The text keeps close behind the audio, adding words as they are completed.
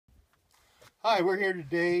Hi, we're here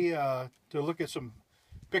today to look at some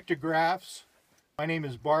pictographs. My name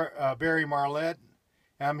is Barry Marlett.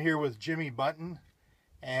 I'm here with Jimmy Buntin,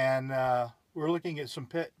 and we're looking at some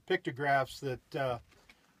pictographs that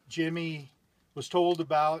Jimmy was told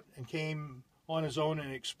about and came on his own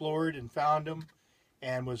and explored and found them,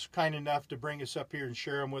 and was kind enough to bring us up here and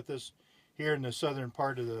share them with us here in the southern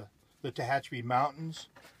part of the Tehachapi Mountains.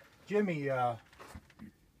 Jimmy, it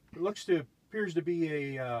appears to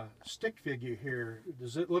be a stick figure here.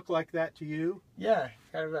 Does it look like that to you? Yeah,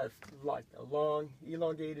 kind of like a long,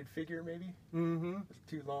 elongated figure, maybe. Mm-hmm. With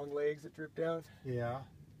two long legs that drip down. Yeah.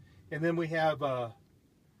 And then we have a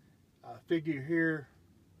figure here.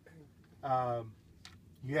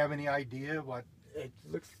 You have any idea what? It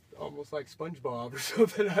looks almost like SpongeBob or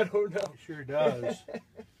something. I don't know. It sure does.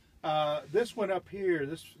 This one up here,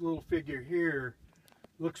 this little figure here,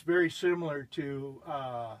 looks very similar to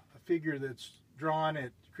a figure that's drawn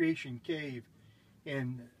at Creation Cave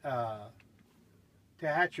in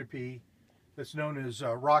Tehachapi that's known as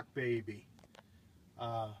Rock Baby.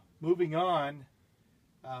 Moving on,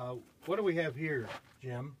 what do we have here,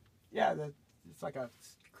 Jim? Yeah, it's like a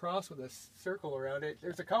cross with a circle around it.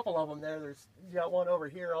 There's a couple of them there. You got one over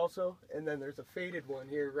here also, and then there's a faded one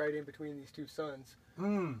here right in between these two suns.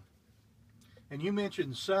 Hmm. And you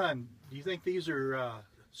mentioned sun. Do you think these are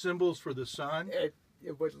symbols for the sun?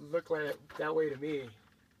 It would look like that way to me.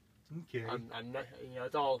 Okay. I'm not,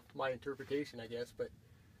 it's all my interpretation, I guess, but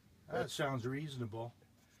that sounds reasonable.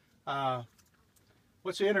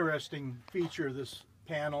 What's an interesting feature of this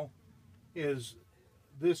panel is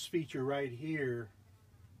this feature right here.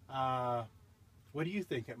 What do you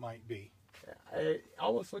think it might be? It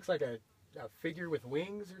almost looks like a figure with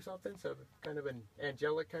wings or something, so kind of an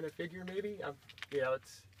angelic kind of figure, maybe.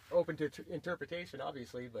 It's open to interpretation,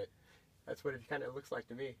 obviously, but that's what it kind of looks like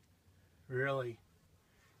to me. Really?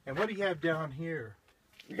 And what do you have down here?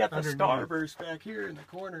 You got the starburst back here in the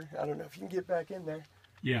corner. I don't know if you can get back in there.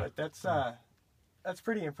 Yeah. But that's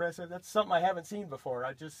pretty impressive. That's something I haven't seen before.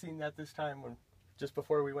 I just seen that this time just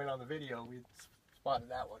before we went on the video. We spotted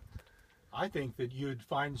that one. I think that you'd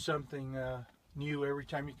find something new every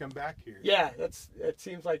time you come back here. Yeah, it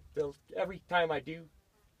seems like every time I do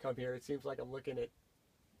come here, it seems like I'm looking at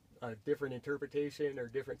a different interpretation or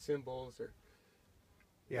different symbols or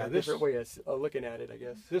a different way of looking at it, I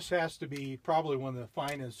guess. This has to be probably one of the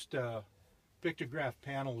finest pictograph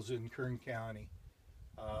panels in Kern County.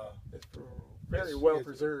 It's very well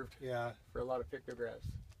preserved. Yeah, for a lot of pictographs.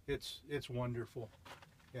 It's wonderful.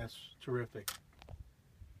 Yes, terrific.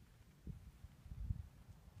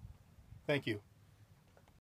 Thank you.